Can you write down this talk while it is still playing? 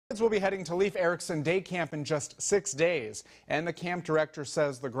Kids will be heading to Leif Ericson Day Camp in just 6 days, and the camp director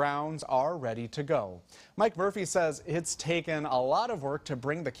says the grounds are ready to go. Mike Murphy says it's taken a lot of work to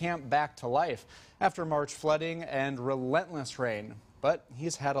bring the camp back to life after March flooding and relentless rain, but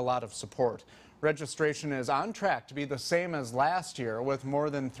he's had a lot of support. Registration is on track to be the same as last year, with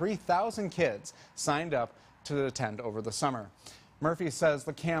more than 3,000 kids signed up to attend over the summer. Murphy says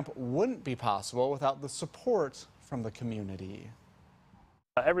the camp wouldn't be possible without the support from the community.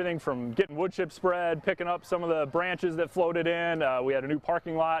 Everything from getting wood chip spread, picking up some of the branches that floated in. We had a new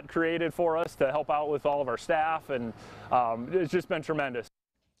parking lot created for us to help out with all of our staff, and it's just been tremendous.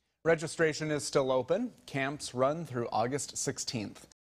 Registration is still open. Camps run through August 16th.